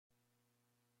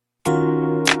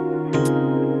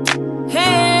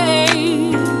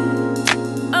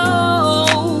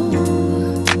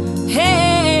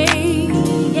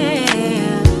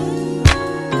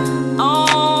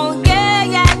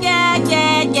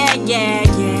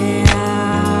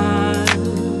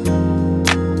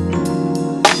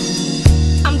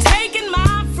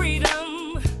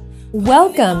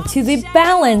Welcome to the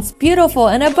Balanced, Beautiful,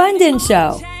 and Abundant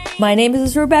Show. My name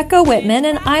is Rebecca Whitman,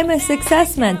 and I'm a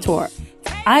success mentor.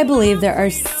 I believe there are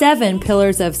 7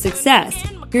 pillars of success: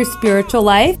 your spiritual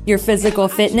life, your physical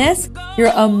fitness,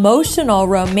 your emotional,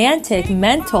 romantic,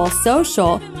 mental,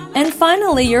 social, and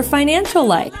finally, your financial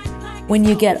life. When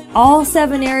you get all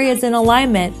 7 areas in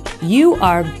alignment, you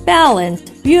are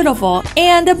balanced, beautiful,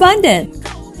 and abundant.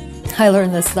 I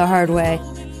learned this the hard way.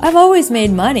 I've always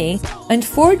made money.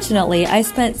 Unfortunately, I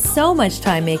spent so much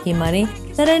time making money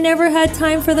that I never had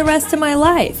time for the rest of my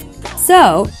life.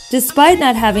 So, despite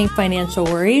not having financial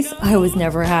worries, I was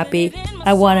never happy.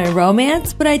 I wanted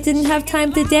romance, but I didn't have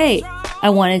time to date.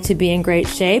 I wanted to be in great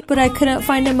shape, but I couldn't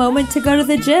find a moment to go to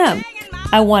the gym.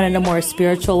 I wanted a more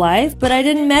spiritual life, but I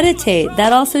didn't meditate.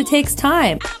 That also takes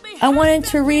time. I wanted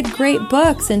to read great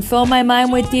books and fill my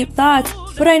mind with deep thoughts,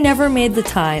 but I never made the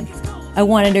time. I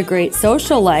wanted a great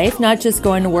social life, not just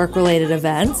going to work-related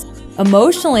events.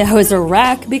 Emotionally, I was a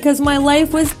wreck because my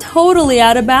life was totally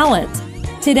out of balance.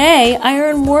 Today, I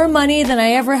earn more money than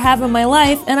I ever have in my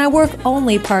life, and I work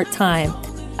only part-time.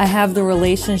 I have the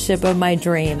relationship of my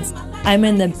dreams. I'm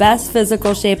in the best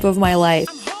physical shape of my life.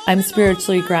 I'm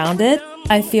spiritually grounded.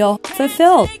 I feel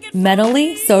fulfilled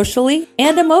mentally, socially,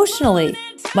 and emotionally.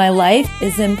 My life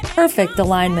is in perfect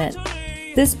alignment.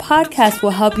 This podcast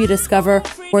will help you discover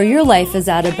where your life is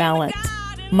out of balance.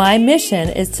 My mission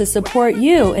is to support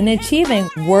you in achieving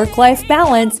work-life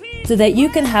balance so that you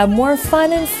can have more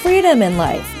fun and freedom in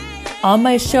life. On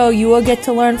my show, you will get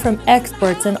to learn from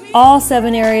experts in all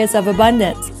 7 areas of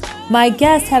abundance. My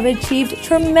guests have achieved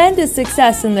tremendous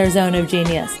success in their zone of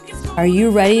genius. Are you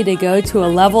ready to go to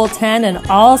a level 10 in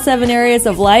all 7 areas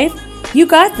of life? You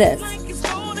got this.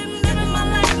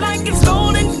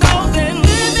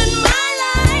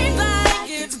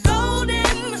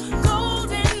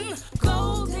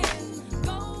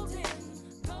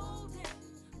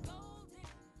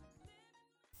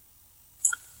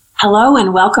 Hello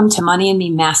and welcome to Money and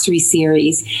Me Mastery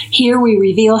Series. Here we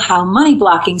reveal how money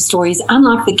blocking stories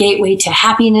unlock the gateway to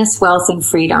happiness, wealth, and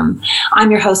freedom. I'm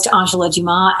your host, Angela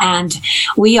Dumas, and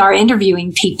we are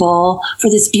interviewing people for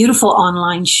this beautiful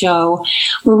online show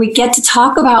where we get to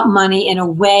talk about money in a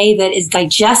way that is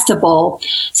digestible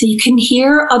so you can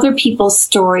hear other people's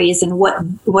stories and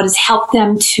what has helped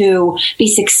them to be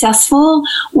successful,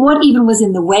 what even was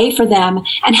in the way for them,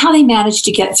 and how they managed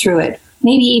to get through it.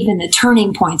 Maybe even the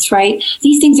turning points, right?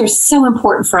 These things are so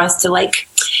important for us to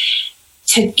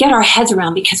get our heads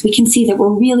around because we can see that we're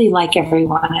really like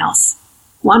everyone else,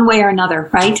 one way or another,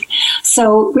 right?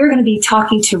 So we're going to be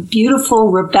talking to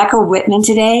beautiful Rebecca Whitman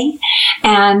today,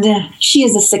 and she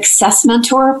is a success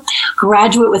mentor,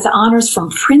 graduate with honors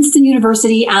from Princeton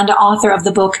University, and author of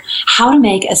the book, How to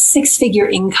Make a 6-Figure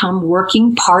Income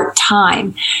Working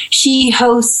Part-Time. She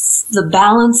hosts the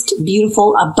Balanced,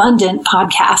 Beautiful, Abundant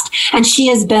podcast, and she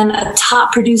has been a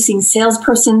top producing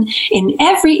salesperson in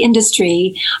every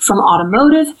industry from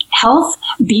automotive, health,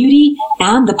 beauty,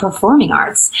 and the performing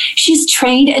arts. She's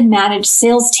trained and managed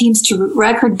sales teams to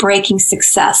record-breaking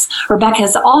success. Rebecca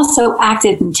has also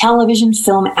acted in television,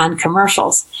 film, and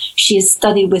commercials. She has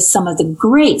studied with some of the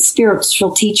great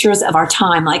spiritual teachers of our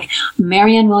time, like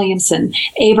Marianne Williamson,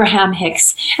 Abraham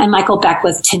Hicks, and Michael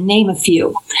Beckwith, to name a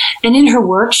few. And in her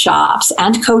workshops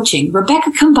and coaching,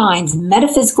 Rebecca combines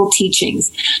metaphysical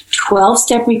teachings,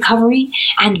 12-step recovery,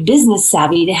 and business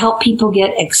savvy to help people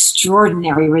get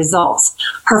extraordinary results.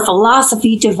 Her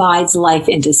philosophy divides life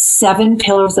into 7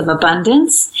 pillars of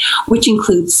abundance, which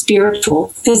include spiritual,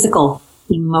 physical,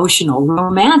 emotional,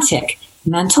 romantic,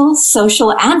 mental,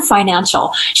 social, and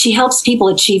financial. She helps people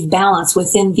achieve balance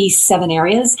within these 7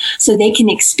 areas so they can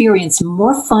experience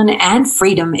more fun and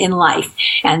freedom in life.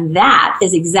 And that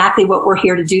is exactly what we're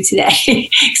here to do today.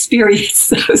 Experience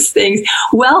those things.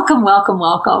 Welcome, welcome,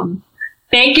 welcome.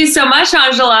 Thank you so much,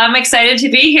 Angela. I'm excited to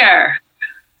be here.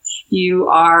 You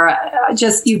are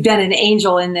you've been an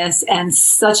angel in this and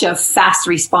such a fast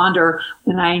responder.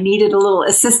 When I needed a little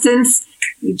assistance,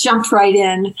 you jumped right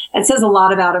in. It says a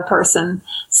lot about a person.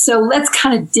 So let's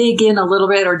kind of dig in a little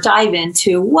bit or dive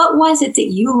into what was it that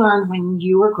you learned when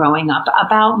you were growing up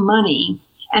about money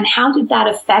and how did that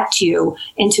affect you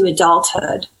into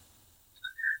adulthood?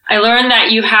 I learned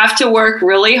that you have to work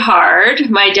really hard.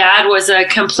 My dad was a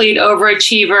complete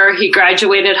overachiever. He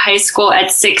graduated high school at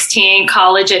 16,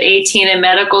 college at 18, and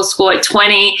medical school at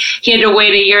 20. He had to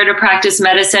wait a year to practice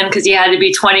medicine because he had to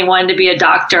be 21 to be a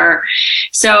doctor.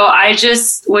 So I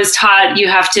just was taught you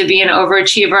have to be an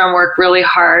overachiever and work really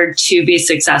hard to be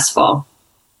successful.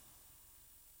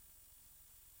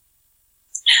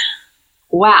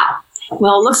 Wow.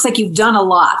 Well, it looks like you've done a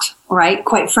lot, right?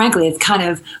 Quite frankly, it's kind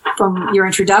of, from your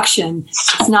introduction,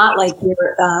 it's not like you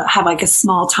have like a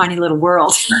small, tiny little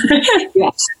world.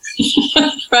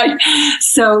 Right?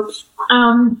 So,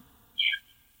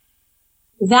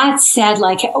 that said,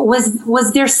 like,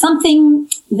 was there something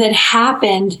that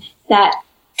happened that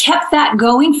kept that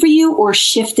going for you, or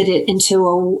shifted it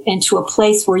into a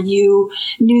place where you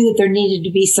knew that there needed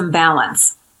to be some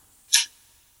balance?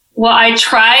 Well, I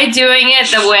tried doing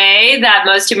it the way that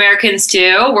most Americans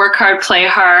do, work hard, play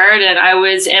hard. And I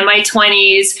was in my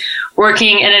 20s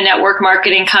working in a network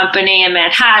marketing company in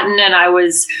Manhattan, and I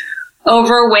was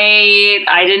overweight.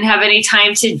 I didn't have any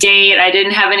time to date. I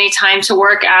didn't have any time to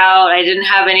work out. I didn't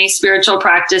have any spiritual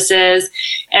practices.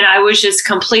 And I was just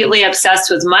completely obsessed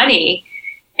with money.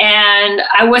 And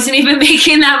I wasn't even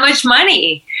making that much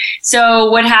money. So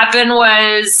what happened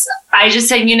was I just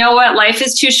said, you know what? Life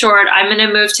is too short. I'm going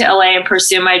to move to LA and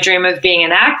pursue my dream of being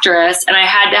an actress. And I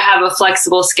had to have a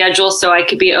flexible schedule so I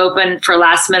could be open for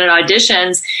last minute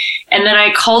auditions. And then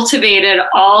I cultivated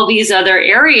all these other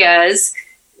areas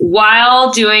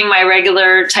while doing my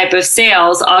regular type of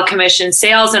sales, all commission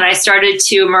sales. And I started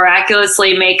to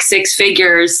miraculously make six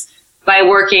figures by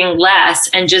working less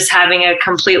and just having a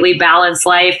completely balanced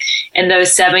life and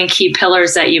those 7 key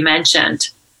pillars that you mentioned.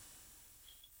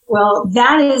 Well,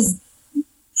 that is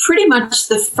pretty much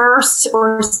the first,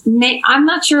 or I'm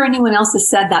not sure anyone else has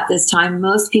said that this time.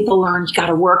 Most people learn you got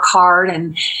to work hard,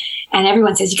 and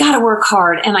everyone says you got to work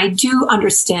hard. And I do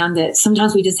understand that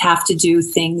sometimes we just have to do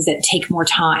things that take more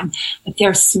time, but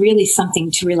there's really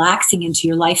something to relaxing into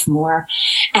your life more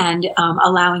and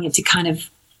allowing it to kind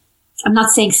of, I'm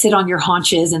not saying sit on your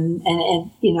haunches and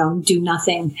do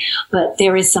nothing, but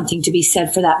there is something to be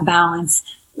said for that balance.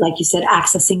 Like you said,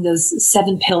 accessing those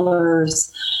 7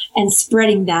 pillars and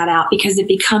spreading that out, because it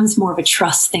becomes more of a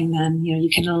trust thing then. You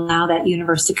can allow that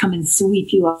universe to come and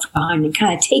sweep you up behind and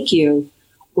kind of take you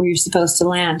where you're supposed to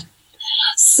land.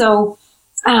 So,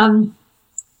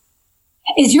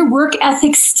 is your work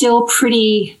ethic still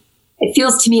pretty, it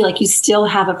feels to me like you still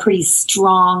have a pretty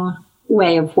strong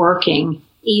way of working,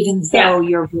 even though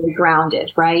you're really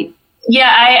grounded, right? Yeah,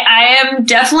 I am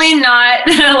definitely not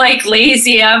like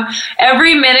lazy.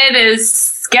 Every minute is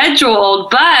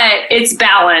scheduled, but it's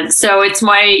balanced. So it's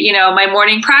my, my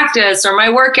morning practice or my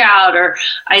workout, or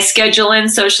I schedule in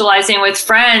socializing with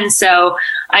friends. So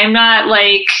I'm not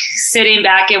like sitting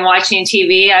back and watching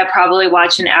TV. I probably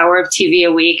watch an hour of TV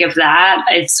a week, if that.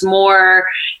 It's more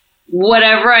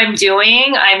whatever I'm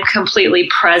doing, I'm completely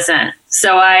present.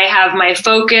 So I have my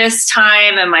focus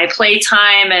time and my play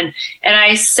time, and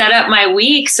I set up my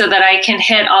week so that I can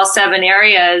hit all 7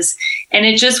 areas. And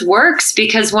it just works,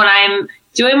 because when I'm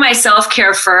doing my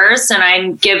self-care first and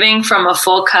I'm giving from a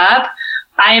full cup,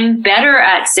 I'm better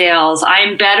at sales.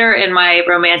 I'm better in my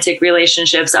romantic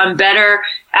relationships. I'm better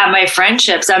at my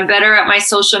friendships. I'm better at my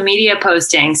social media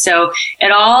posting. So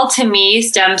it all, to me,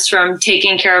 stems from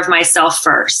taking care of myself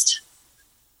first.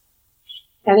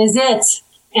 That is it.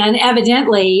 And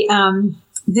evidently,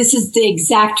 this is the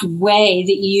exact way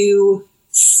that you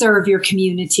serve your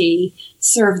community,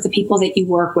 serve the people that you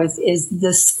work with, is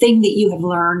this thing that you have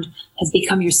learned has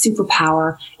become your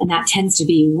superpower. And that tends to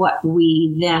be what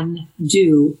we then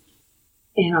do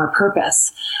in our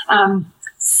purpose.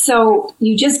 So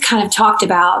you just kind of talked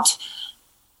about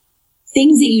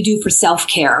things that you do for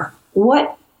self-care.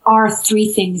 What are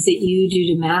 3 things that you do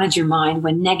to manage your mind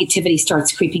when negativity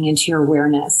starts creeping into your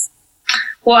awareness?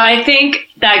 Well, I think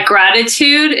that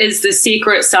gratitude is the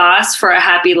secret sauce for a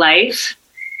happy life.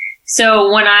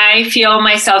 So when I feel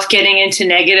myself getting into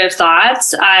negative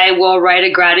thoughts, I will write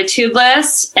a gratitude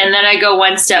list. And then I go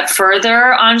one step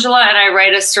further, Angela, and I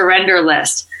write a surrender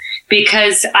list,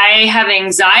 because I have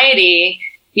anxiety.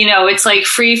 It's like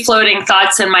free floating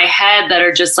thoughts in my head that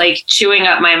are just like chewing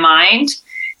up my mind.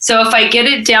 So if I get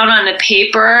it down on the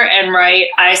paper and write,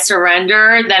 I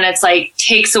surrender, then it's like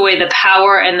takes away the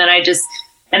power. And then I just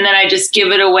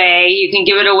give it away. You can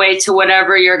give it away to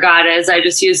whatever your God is. I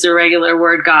just use the regular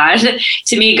word God.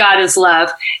 To me, God is love.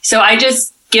 So I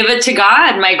just give it to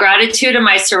God, my gratitude and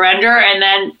my surrender. And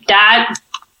then that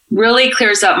really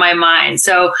clears up my mind.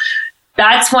 So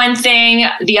that's one thing.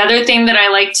 The other thing that I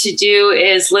like to do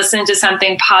is listen to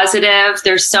something positive.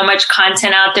 There's so much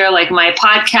content out there, like my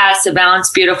podcast, The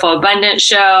Balanced, Beautiful, Abundant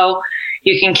Show.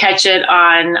 You can catch it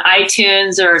on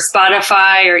iTunes or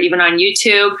Spotify or even on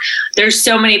YouTube. There's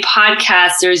so many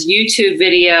podcasts. There's YouTube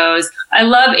videos. I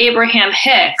love Abraham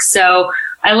Hicks. So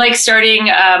I like starting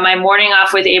my morning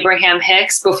off with Abraham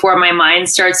Hicks before my mind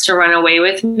starts to run away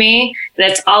with me.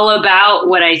 That's all about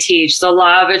what I teach, the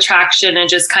law of attraction, and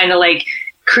just kind of like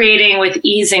creating with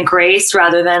ease and grace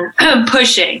rather than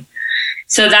pushing.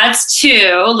 So that's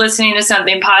 2, listening to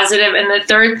something positive. And the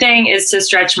third thing is to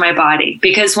stretch my body,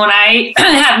 because when I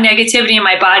have negativity in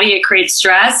my body, it creates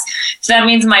stress. So that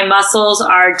means my muscles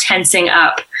are tensing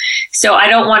up. So I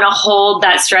don't want to hold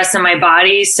that stress in my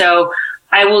body. So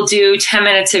I will do 10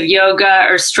 minutes of yoga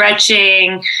or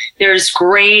stretching. There's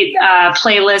great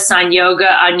playlists on yoga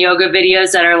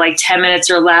videos that are like 10 minutes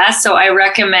or less. So I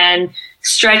recommend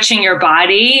stretching your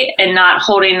body and not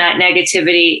holding that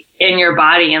negativity in your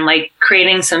body, and like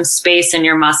creating some space in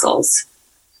your muscles.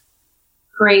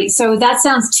 Great. So that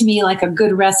sounds to me like a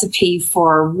good recipe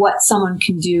for what someone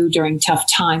can do during tough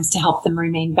times to help them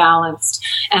remain balanced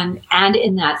and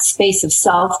in that space of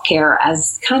self-care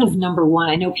as kind of number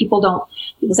one. I know people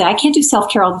say, I can't do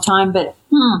self-care all the time, but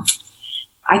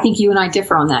I think you and I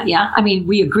differ on that. Yeah. I mean,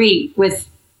 we agree with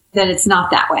that it's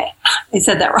not that way. I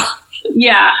said that wrong.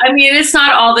 Yeah. I mean, it's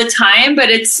not all the time, but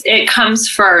it comes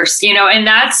first, and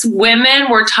that's women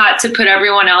were taught to put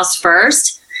everyone else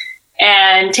first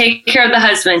and take care of the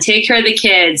husband, take care of the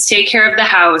kids, take care of the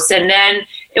house. And then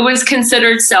it was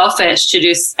considered selfish to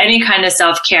do any kind of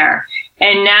self-care.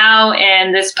 And now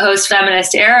in this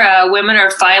post-feminist era, women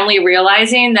are finally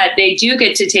realizing that they do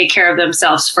get to take care of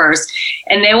themselves first,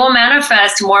 and they will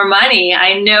manifest more money.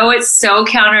 I know it's so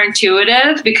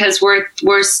counterintuitive because we're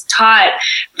taught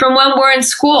from when we're in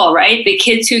school, right? The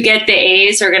kids who get the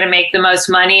A's are going to make the most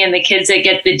money, and the kids that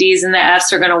get the D's and the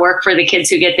F's are going to work for the kids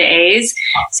who get the A's.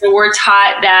 So we're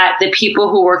taught that the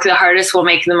people who work the hardest will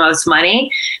make the most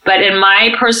money. But in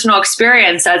my personal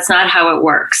experience, that's not how it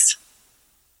works.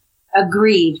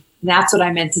 Agreed. That's what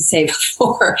I meant to say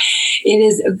before. It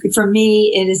is, for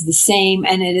me, it is the same.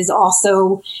 And it is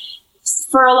also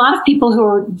for a lot of people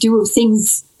who do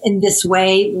things in this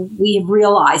way, we have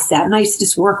realized that. And I used to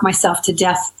just work myself to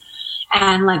death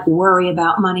and like worry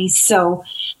about money. So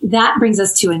that brings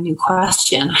us to a new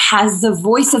question. Has the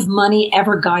voice of money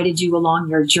ever guided you along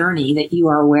your journey that you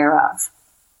are aware of?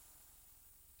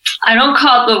 I don't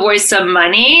call it the voice of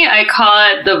money. I call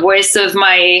it the voice of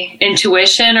my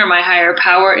intuition or my higher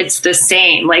power. It's the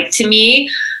same. Like, to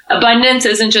me, abundance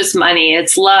isn't just money.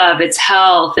 It's love. It's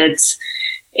health.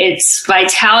 It's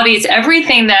vitality. It's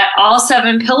everything that all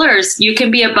 7 pillars. You can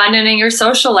be abundant in your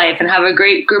social life and have a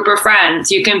great group of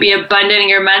friends. You can be abundant in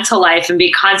your mental life and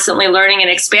be constantly learning and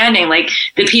expanding. Like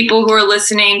the people who are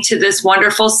listening to this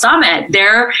wonderful summit,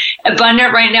 they're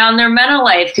abundant right now in their mental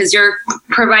life because you're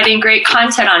providing great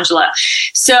content, Angela.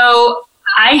 So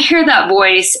I hear that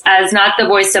voice as not the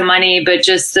voice of money, but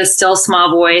just the still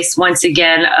small voice, once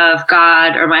again, of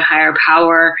God or my higher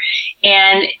power.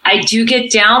 And I do get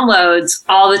downloads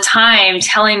all the time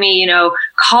telling me,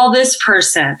 call this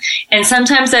person. And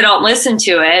sometimes I don't listen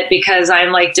to it because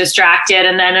I'm like distracted,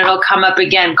 and then it'll come up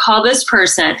again, call this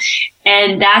person.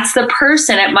 And that's the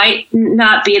person. It might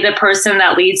not be the person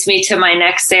that leads me to my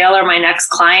next sale or my next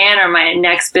client or my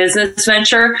next business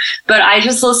venture, but I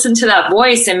just listen to that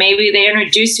voice, and maybe they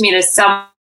introduce me to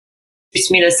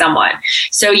someone.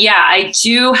 So yeah, I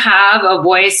do have a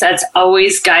voice that's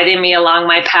always guiding me along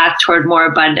my path toward more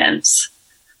abundance.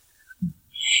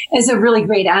 It's a really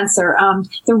great answer.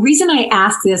 The reason I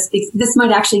ask this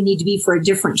might actually need to be for a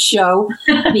different show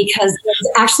because there's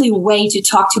actually a way to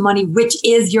talk to money, which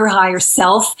is your higher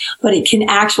self, but it can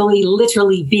actually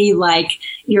literally be like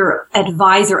your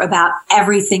advisor about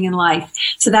everything in life.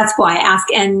 So that's why I ask.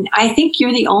 And I think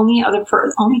you're the only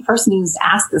person who's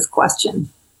asked this question.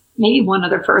 Maybe one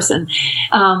other person.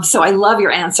 So I love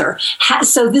your answer.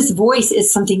 So this voice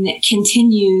is something that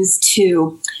continues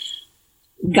to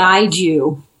guide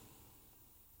you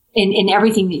in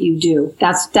everything that you do.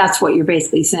 That's what you're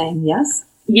basically saying, yes?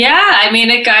 Yeah, I mean,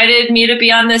 it guided me to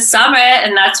be on this summit,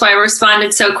 and that's why I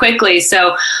responded so quickly.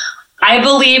 So I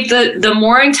believe that the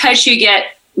more in touch you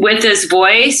get with this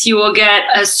voice, you will get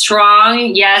a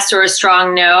strong yes or a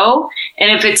strong no.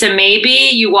 And if it's a maybe,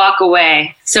 you walk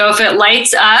away. So if it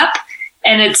lights up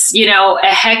and it's, a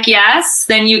heck yes,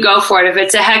 then you go for it. If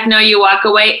it's a heck no, you walk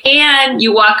away, and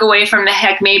you walk away from the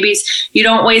heck maybes. You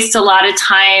don't waste a lot of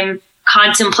time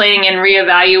contemplating and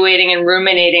reevaluating and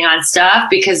ruminating on stuff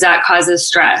because that causes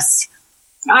stress.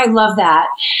 I love that.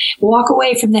 Walk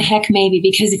away from the heck maybe,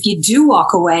 because if you do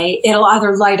walk away, it'll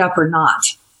either light up or not.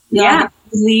 You'll either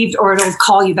leave or it'll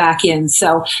call you back in.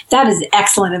 So that is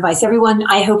excellent advice. Everyone,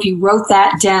 I hope you wrote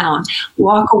that down.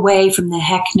 Walk away from the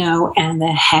heck no and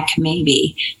the heck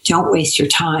maybe. Don't waste your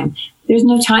time. There's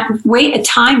no time.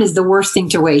 Time is the worst thing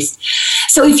to waste.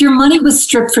 So if your money was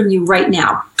stripped from you right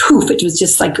now, poof, it was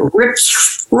just like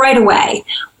ripped right away,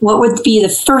 what would be the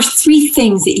first 3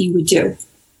 things that you would do?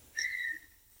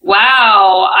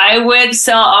 Wow, I would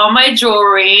sell all my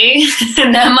jewelry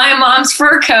and then my mom's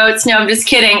fur coats. No, I'm just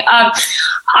kidding.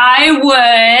 I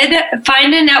would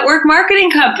find a network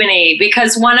marketing company,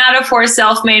 because 1 out of 4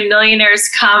 self-made millionaires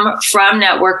come from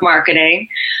network marketing.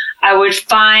 I would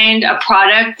find a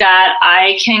product that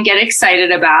I can get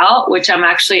excited about, which I'm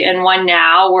actually in one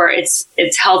now, where it's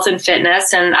health and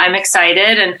fitness, and I'm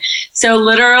excited. And so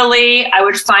literally I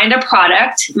would find a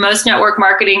product. Most network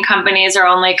marketing companies are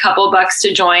only a couple bucks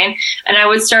to join, and I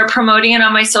would start promoting it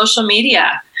on my social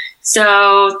media.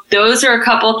 So those are a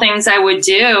couple things I would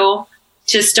do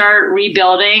to start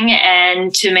rebuilding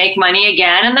and to make money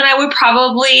again. And then I would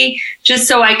probably, just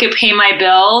so I could pay my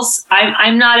bills,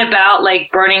 I'm not about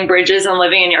like burning bridges and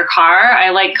living in your car. I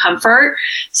like comfort.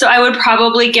 So I would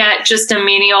probably get just a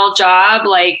menial job,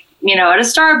 like, you know, at a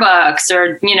Starbucks,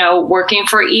 or, you know, working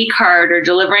for e-cart or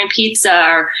delivering pizza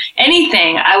or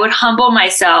anything. I would humble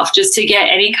myself just to get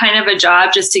any kind of a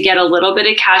job, just to get a little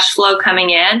bit of cash flow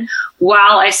coming in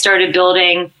while I started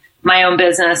building my own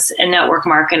business and network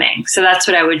marketing. So that's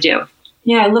what I would do.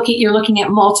 Yeah, you're looking at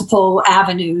multiple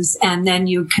avenues, and then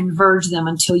you converge them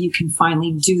until you can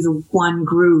finally do the one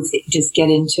groove that you just get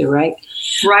into, right?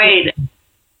 Right.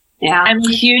 Yeah. I'm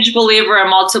a huge believer in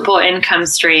multiple income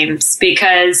streams,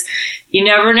 because you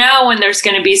never know when there's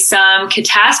going to be some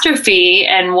catastrophe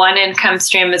and one income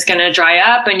stream is going to dry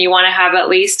up, and you want to have at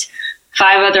least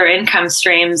 5 other income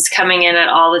streams coming in at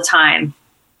all the time.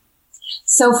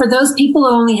 So for those people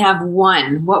who only have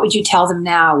one, what would you tell them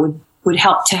now would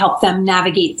help them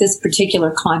navigate this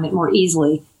particular climate more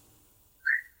easily?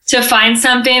 To find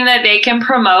something that they can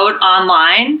promote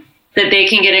online that they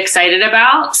can get excited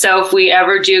about. So if we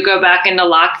ever do go back into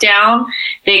lockdown,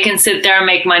 they can sit there and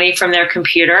make money from their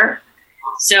computer.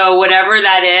 So whatever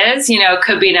that is, you know, it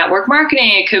could be network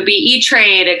marketing, it could be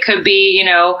E-Trade, it could be, you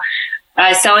know,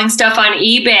 selling stuff on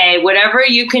eBay, whatever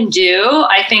you can do.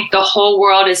 I think the whole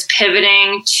world is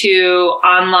pivoting to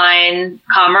online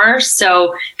commerce,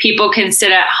 so people can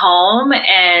sit at home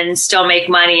and still make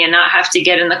money and not have to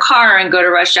get in the car and go to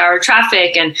rush hour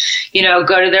traffic and, you know,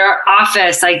 go to their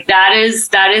office. Like that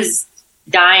is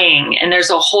dying, and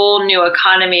there's a whole new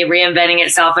economy reinventing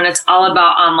itself, and it's all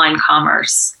about online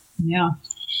commerce. Yeah.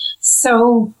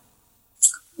 So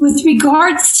with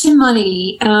regards to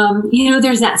money, you know,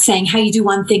 there's that saying, how you do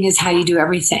one thing is how you do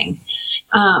everything.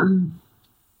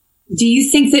 Do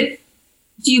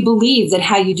you believe that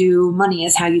how you do money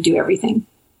is how you do everything?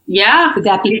 Yeah. Would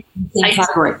that be the same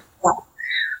category?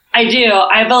 I do.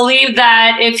 I believe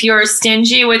that if you're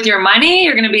stingy with your money,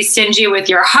 you're going to be stingy with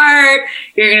your heart.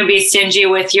 You're going to be stingy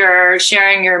with your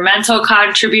sharing your mental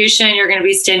contribution. You're going to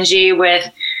be stingy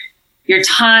with your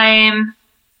time.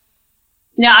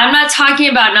 Now, I'm not talking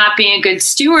about not being a good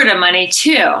steward of money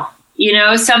too. You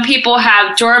know, some people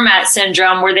have doormat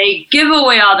syndrome where they give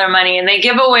away all their money and they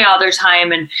give away all their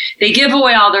time and they give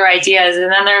away all their ideas,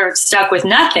 and then they're stuck with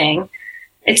nothing.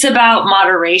 It's about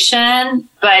moderation.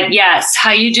 But yes,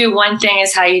 how you do one thing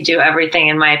is how you do everything,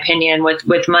 in my opinion,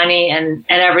 with money and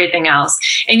everything else.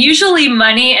 And usually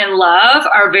money and love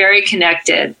are very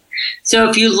connected. So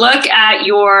if you look at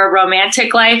your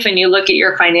romantic life and you look at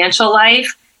your financial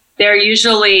life, they're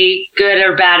usually good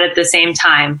or bad at the same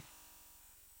time.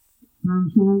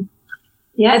 Mm-hmm.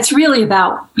 Yeah, it's really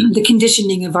about the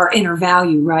conditioning of our inner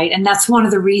value, right? And that's one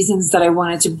of the reasons that I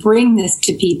wanted to bring this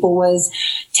to people, was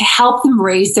to help them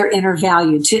raise their inner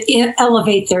value, to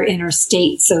elevate their inner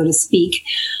state, so to speak.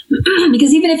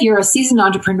 Because even if you're a seasoned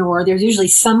entrepreneur, there's usually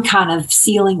some kind of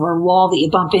ceiling or wall that you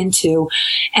bump into,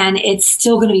 and it's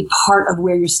still going to be part of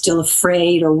where you're still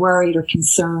afraid or worried or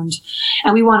concerned.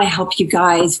 And we want to help you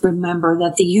guys remember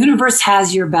that the universe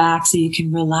has your back, so you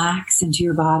can relax into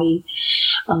your body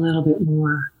a little bit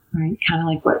more, right? Kind of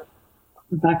like what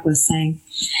Rebecca was saying.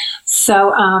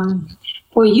 So,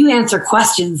 boy, you answer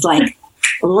questions like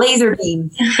laser beam.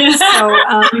 So,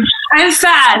 I'm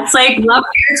fast. Like,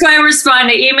 that's why I respond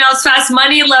to emails fast.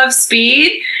 Money loves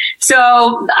speed.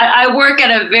 So I work at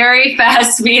a very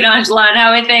fast speed, Angela, on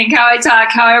how I think, how I talk,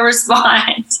 how I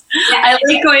respond. Yeah. I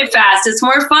like going fast. It's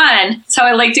more fun. It's how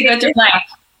I like to go through life.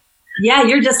 Yeah,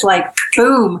 you're just like,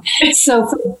 boom. So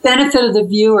for the benefit of the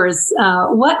viewers,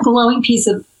 what glowing piece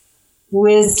of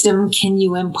wisdom can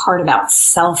you impart about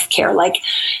self-care? Like,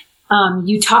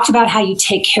 you talked about how you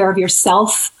take care of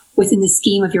yourself within the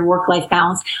scheme of your work-life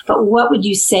balance, but what would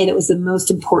you say that was the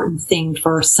most important thing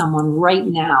for someone right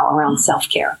now around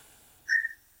self-care?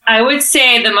 I would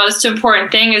say the most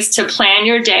important thing is to plan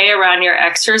your day around your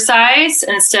exercise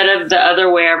instead of the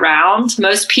other way around.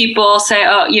 Most people say,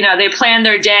 oh, they plan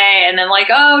their day and then like,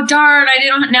 oh, darn, I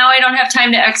don't have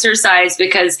time to exercise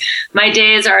because my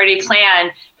day is already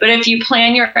planned. But if you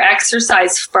plan your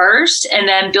exercise first and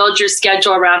then build your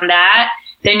schedule around that,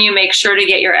 then you make sure to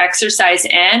get your exercise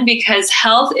in, because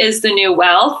health is the new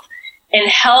wealth. And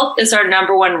health is our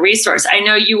number one resource. I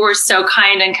know you were so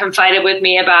kind and confided with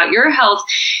me about your health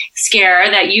scare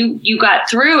that you got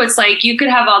through. It's like you could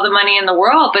have all the money in the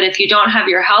world, but if you don't have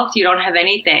your health, you don't have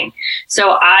anything.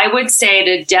 So I would say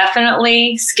to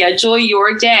definitely schedule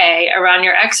your day around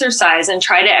your exercise and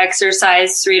try to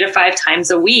exercise 3 to 5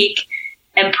 times a week.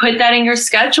 And put that in your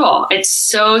schedule. It's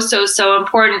so, so, so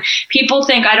important. People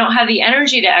think I don't have the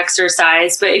energy to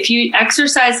exercise, but if you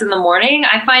exercise in the morning,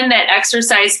 I find that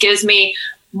exercise gives me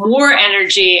more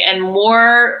energy and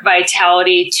more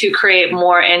vitality to create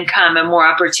more income and more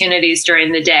opportunities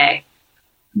during the day.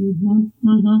 Mm-hmm,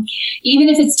 mm-hmm. Even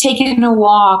if it's taking a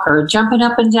walk or jumping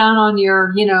up and down on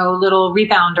your, little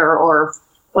rebounder or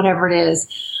whatever it is.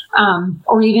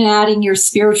 Or even adding your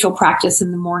spiritual practice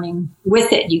in the morning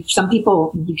with it. Some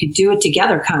people, you could do it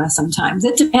together kind of sometimes.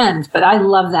 It depends, but I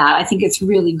love that. I think it's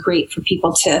really great for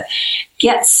people to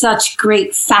get such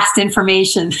great, fast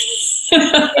information.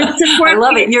 I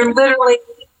love it. You're literally...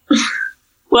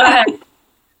 What?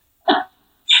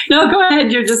 No, go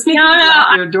ahead. You're just making me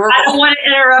laugh. You're adorable. I don't want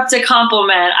to interrupt a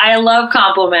compliment. I love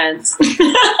compliments.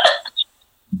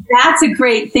 That's a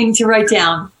great thing to write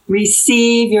down.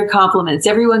 Receive your compliments.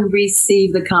 Everyone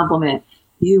receive the compliment.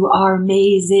 You are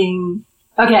amazing.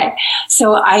 Okay.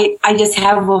 So I just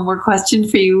have one more question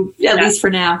for you, at least for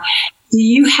now. Do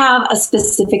you have a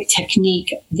specific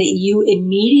technique that you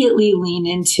immediately lean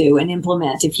into and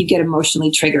implement if you get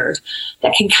emotionally triggered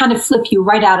that can kind of flip you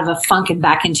right out of a funk and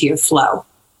back into your flow?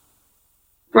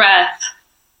 Breath.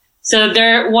 So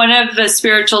one of the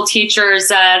spiritual teachers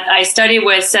that I study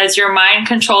with says your mind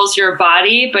controls your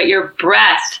body, but your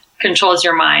breath controls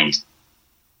your mind.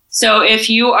 So if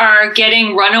you are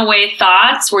getting runaway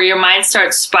thoughts where your mind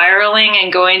starts spiraling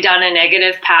and going down a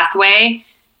negative pathway,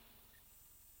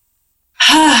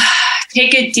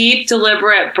 take a deep,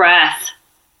 deliberate breath.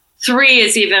 3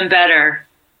 is even better.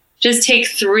 Just take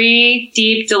 3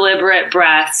 deep, deliberate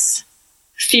breaths.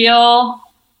 Feel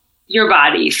your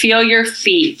body, feel your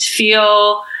feet,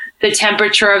 feel the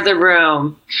temperature of the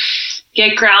room.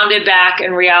 Get grounded back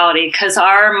in reality, because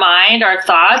our mind, our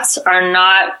thoughts are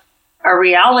not our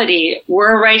reality.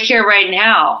 We're right here, right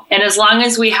now. And as long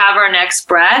as we have our next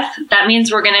breath, that means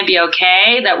we're going to be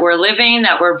okay, that we're living,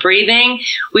 that we're breathing.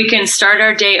 We can start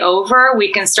our day over.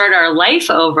 We can start our life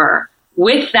over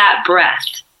with that breath.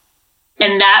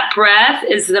 And that breath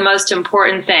is the most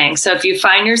important thing. So if you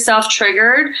find yourself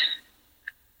triggered,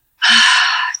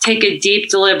 take a deep,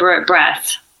 deliberate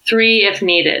breath. 3 if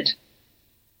needed.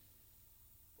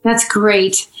 That's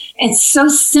great. It's so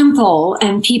simple,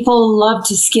 and people love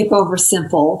to skip over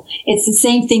simple. It's the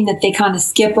same thing that they kind of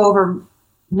skip over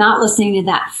not listening to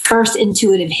that first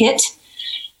intuitive hit.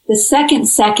 The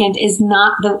second is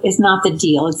not the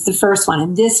deal. It's the first one.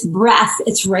 And this breath,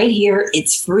 it's right here.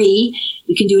 It's free.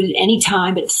 You can do it at any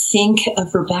time, but think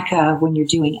of Rebecca when you're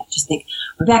doing it. Just think,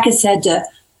 Rebecca said to,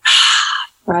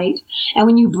 right? And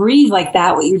when you breathe like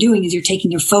that, what you're doing is you're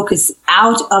taking your focus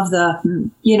out of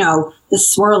the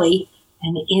swirly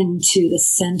and into the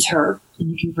center, and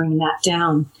you can bring that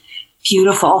down.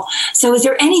 Beautiful. So is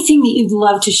there anything that you'd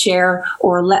love to share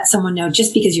or let someone know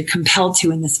just because you're compelled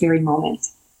to in this very moment?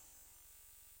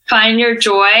 Find your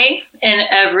joy in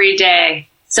every day.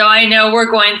 So I know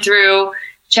we're going through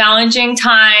challenging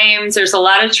times. There's a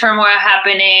lot of turmoil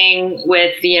happening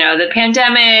with, the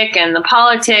pandemic and the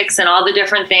politics and all the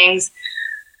different things.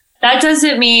 That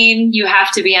doesn't mean you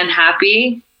have to be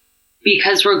unhappy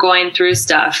because we're going through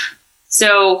stuff.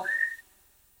 So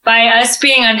by us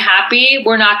being unhappy,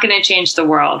 we're not going to change the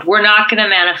world. We're not going to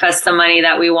manifest the money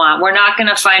that we want. We're not going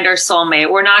to find our soulmate.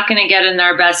 We're not going to get in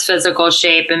our best physical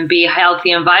shape and be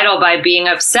healthy and vital by being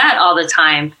upset all the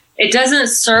time. It doesn't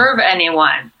serve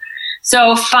anyone.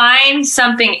 So find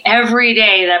something every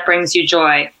day that brings you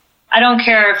joy. I don't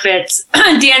care if it's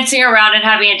dancing around and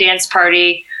having a dance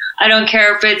party. I don't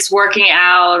care if it's working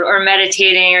out or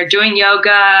meditating or doing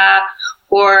yoga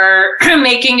or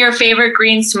making your favorite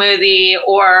green smoothie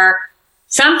or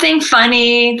something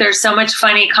funny. There's so much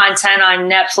funny content on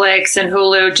Netflix and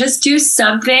Hulu. Just do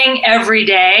something every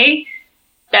day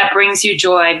that brings you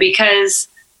joy, because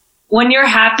when you're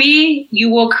happy, you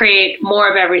will create more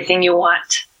of everything you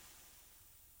want.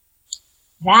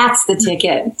 That's the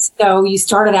ticket. So you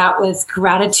started out with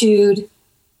gratitude,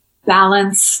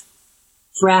 balance,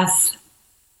 breath,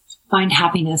 find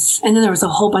happiness. And then there was a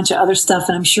whole bunch of other stuff,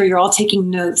 and I'm sure you're all taking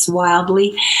notes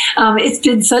wildly. It's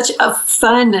been such a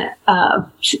fun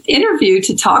interview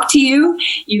to talk to you.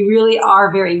 You really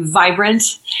are very vibrant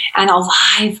and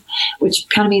alive, which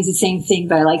kind of means the same thing,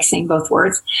 but I like saying both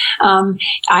words.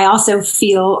 I also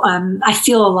feel, I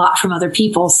feel a lot from other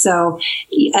people. So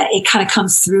it kind of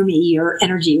comes through me, your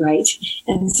energy, right?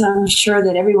 And so I'm sure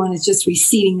that everyone is just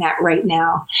receiving that right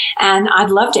now. And I'd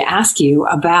love to ask you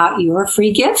about your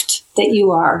free gift that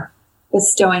you are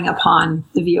bestowing upon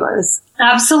the viewers.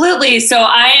 Absolutely. So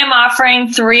I am offering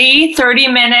 3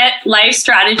 30-minute life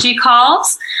strategy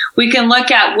calls. We can look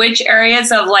at which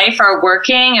areas of life are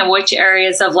working and which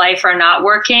areas of life are not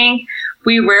working.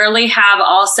 We rarely have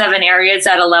all 7 areas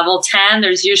at a level 10.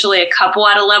 There's usually a couple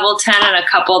at a level 10 and a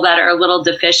couple that are a little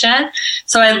deficient.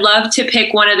 So I'd love to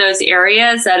pick one of those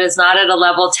areas that is not at a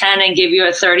level 10 and give you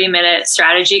a 30-minute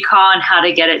strategy call on how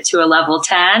to get it to a level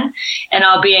 10. And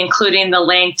I'll be including the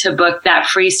link to book that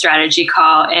free strategy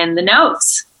call in the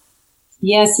notes.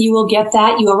 Yes, you will get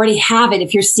that. You already have it.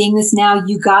 If you're seeing this now,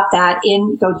 you got that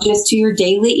in. Go just to your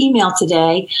daily email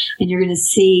today, and you're going to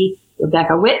see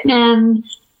Rebecca Whitman,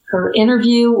 her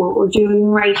interview, what we're doing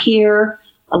right here,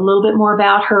 a little bit more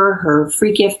about her, her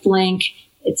free gift link.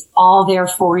 It's all there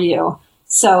for you.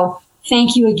 So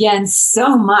thank you again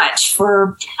so much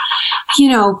for,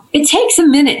 it takes a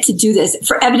minute to do this.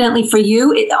 Evidently for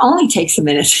you, it only takes a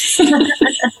minute.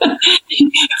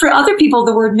 For other people,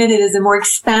 the word minute is a more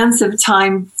expansive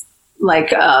time,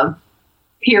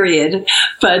 period.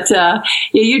 But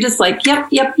you're just like, yep.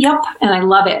 And I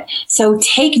love it. So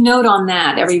take note on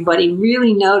that, everybody.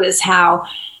 Really notice how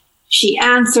she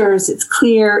answers. It's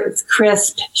clear. It's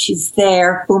crisp. She's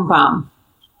there. Boom, boom.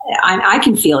 I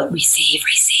can feel it. Receive.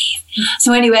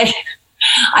 So anyway,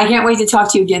 I can't wait to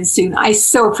talk to you again soon. I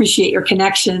so appreciate your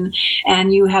connection.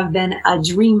 And you have been a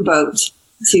dreamboat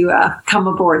to come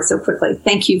aboard so quickly.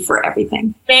 Thank you for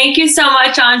everything. Thank you so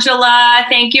much, Angela.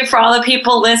 Thank you for all the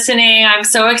people listening. I'm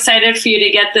so excited for you to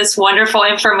get this wonderful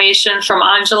information from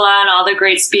Angela and all the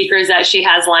great speakers that she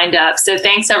has lined up. So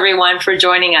thanks, everyone, for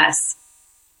joining us.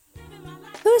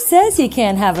 Who says you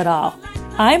can't have it all?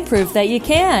 I'm proof that you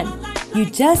can. You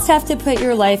just have to put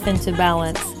your life into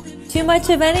balance. Too much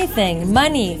of anything,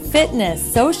 money, fitness,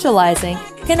 socializing,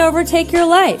 can overtake your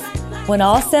life. When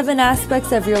all 7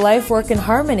 aspects of your life work in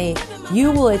harmony,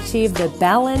 you will achieve the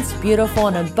balanced, beautiful,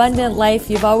 and abundant life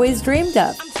you've always dreamed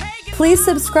of. Please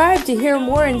subscribe to hear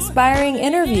more inspiring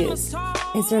interviews.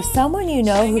 Is there someone you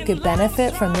know who could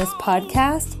benefit from this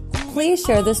podcast? Please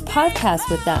share this podcast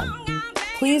with them.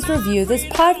 Please review this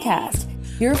podcast.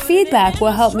 Your feedback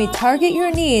will help me target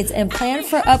your needs and plan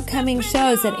for upcoming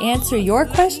shows that answer your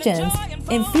questions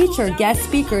and feature guest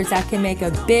speakers that can make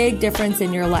a big difference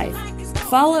in your life.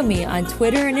 Follow me on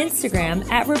Twitter and Instagram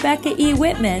at Rebecca E.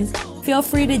 Whitman. Feel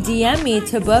free to DM me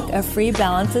to book a free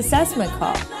balance assessment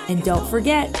call. And don't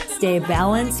forget, stay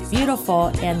balanced,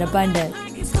 beautiful, and abundant.